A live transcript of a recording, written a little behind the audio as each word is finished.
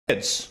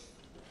kids.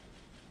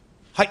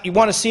 You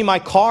want to see my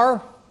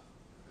car?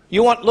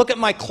 Look at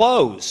my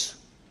clothes.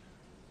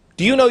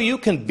 Do you know you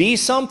can be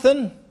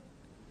something?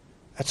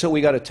 That's what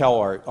we got to tell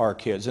our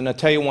kids. And I'll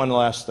tell you one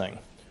last thing.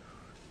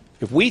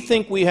 If we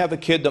think we have a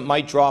kid that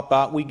might drop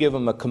out, we give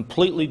them a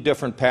completely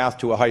different path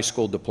to a high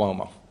school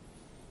diploma.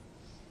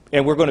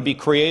 And we're going to be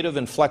creative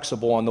and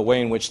flexible on the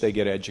way in which they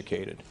get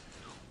educated.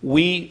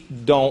 We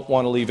don't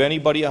want to leave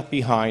anybody up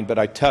behind, but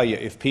I tell you,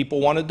 if people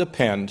want to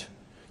depend,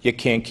 you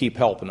can't keep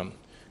helping them.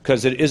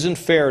 Because it isn't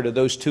fair to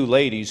those two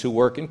ladies who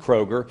work in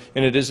Kroger,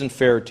 and it isn't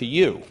fair to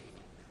you.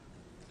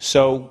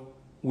 So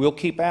we'll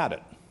keep at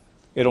it.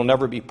 It'll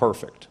never be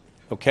perfect,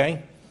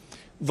 okay?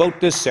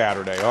 Vote this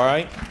Saturday, all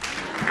right?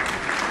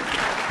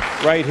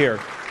 Right here,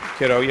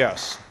 kiddo,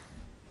 yes.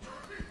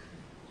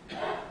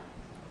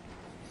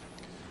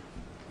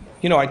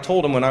 You know, I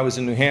told him when I was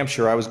in New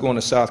Hampshire I was going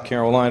to South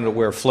Carolina to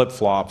wear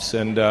flip-flops,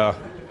 and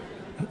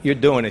you're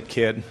doing it,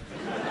 kid.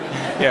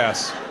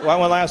 Yes. Well,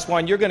 one last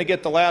one. You're going to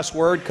get the last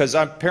word because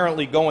I'm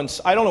apparently going,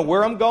 I don't know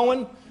where I'm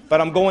going, but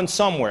I'm going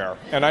somewhere,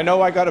 and I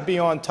know I got to be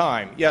on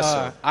time. Yes,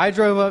 sir. I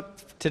drove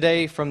up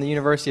today from the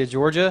University of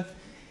Georgia,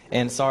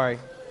 and sorry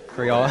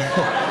for y'all,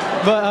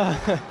 but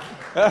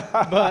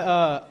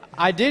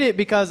I did it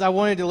because I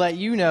wanted to let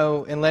you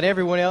know and let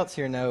everyone else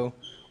here know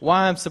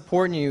why I'm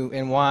supporting you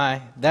and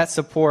why that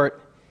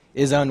support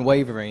is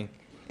unwavering.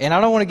 And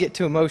I don't want to get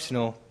too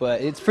emotional,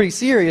 but it's pretty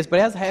serious, but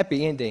it has a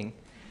happy ending.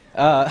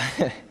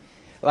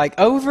 Like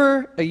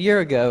over a year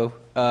ago,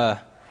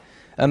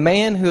 a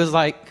man who was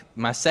like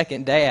my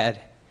second dad,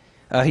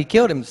 he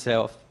killed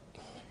himself.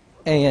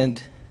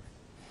 And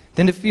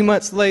then a few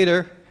months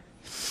later,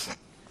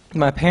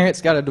 my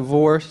parents got a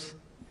divorce.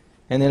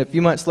 And then a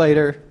few months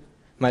later,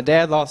 my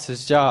dad lost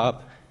his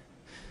job.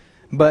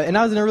 And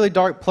I was in a really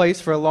dark place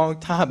for a long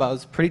time. I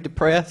was pretty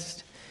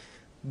depressed.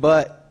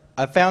 But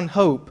I found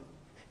hope.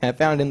 And I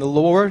found it in the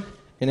Lord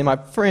and in my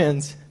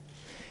friends.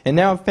 And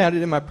now I've found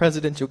it in my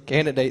presidential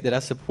candidate that I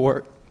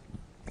support.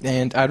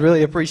 And I'd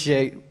really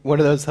appreciate one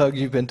of those hugs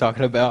you've been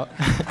talking about.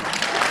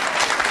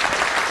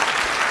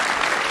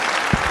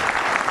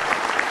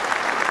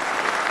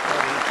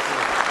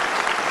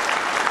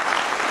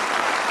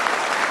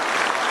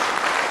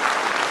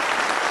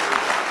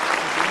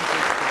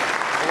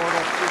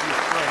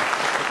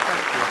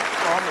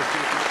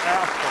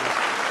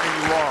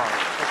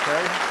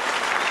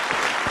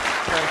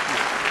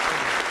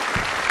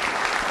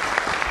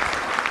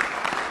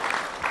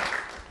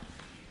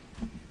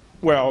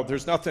 Well,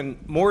 there's nothing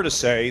more to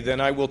say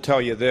than I will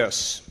tell you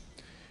this.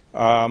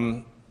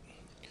 As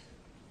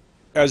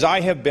I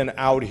have been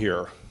out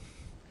here,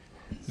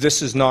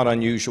 this is not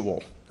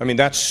unusual. I mean,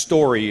 that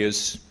story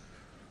is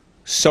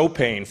so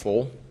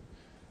painful,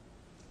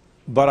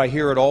 but I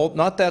hear it all,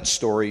 not that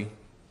story,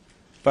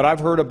 but I've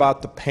heard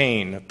about the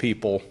pain of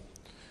people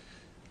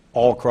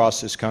all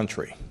across this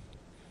country.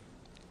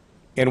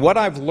 And what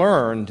I've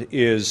learned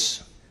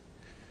is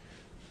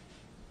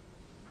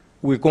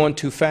we're going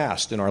too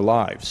fast in our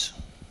lives.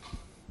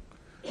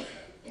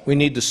 We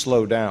need to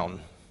slow down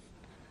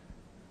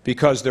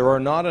because there are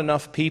not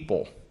enough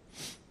people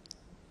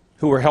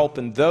who are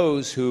helping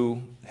those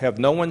who have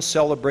no one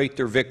celebrate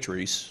their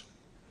victories,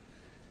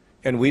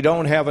 and we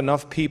don't have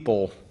enough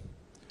people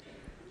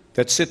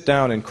that sit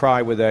down and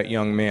cry with that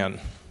young man.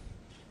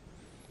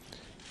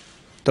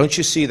 Don't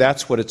you see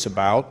that's what it's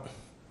about?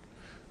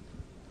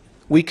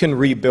 We can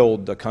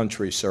rebuild the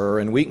country, sir,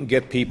 and we can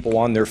get people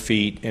on their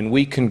feet, and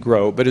we can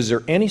grow. But is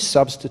there any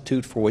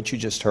substitute for what you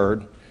just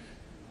heard?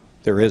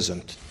 There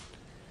isn't.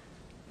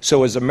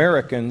 So as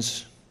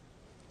Americans,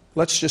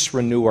 let's just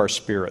renew our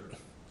spirit.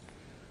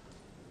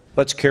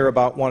 Let's care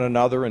about one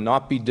another and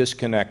not be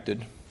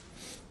disconnected.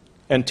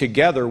 And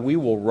together we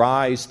will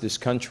rise this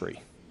country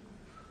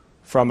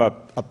from a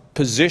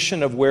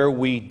position of where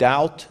we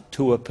doubt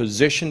to a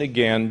position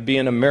again,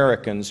 being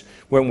Americans,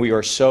 when we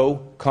are so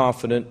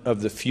confident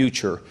of the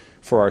future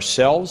for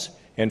ourselves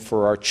and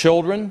for our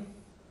children.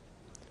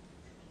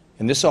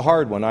 And this is a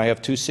hard one. I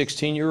have two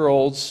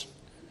 16-year-olds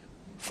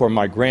for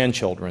my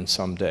grandchildren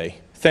someday.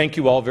 Thank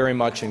you all very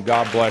much, and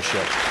God bless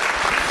you.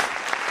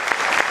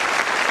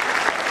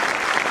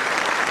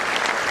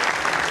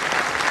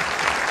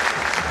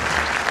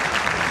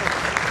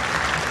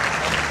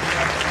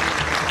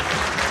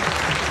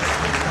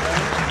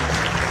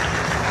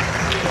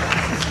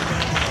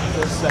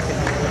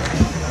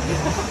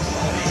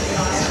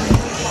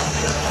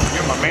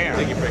 You're my man.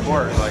 Thank you for your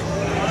words. Like,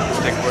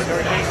 stick with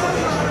everything.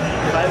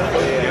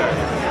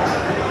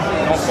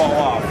 Don't fall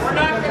off. We're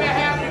not going to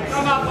have you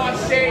come up on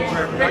stage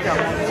for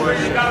pictures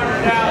with the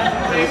governor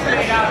down. They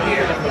stay out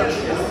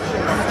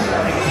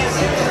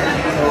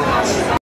here.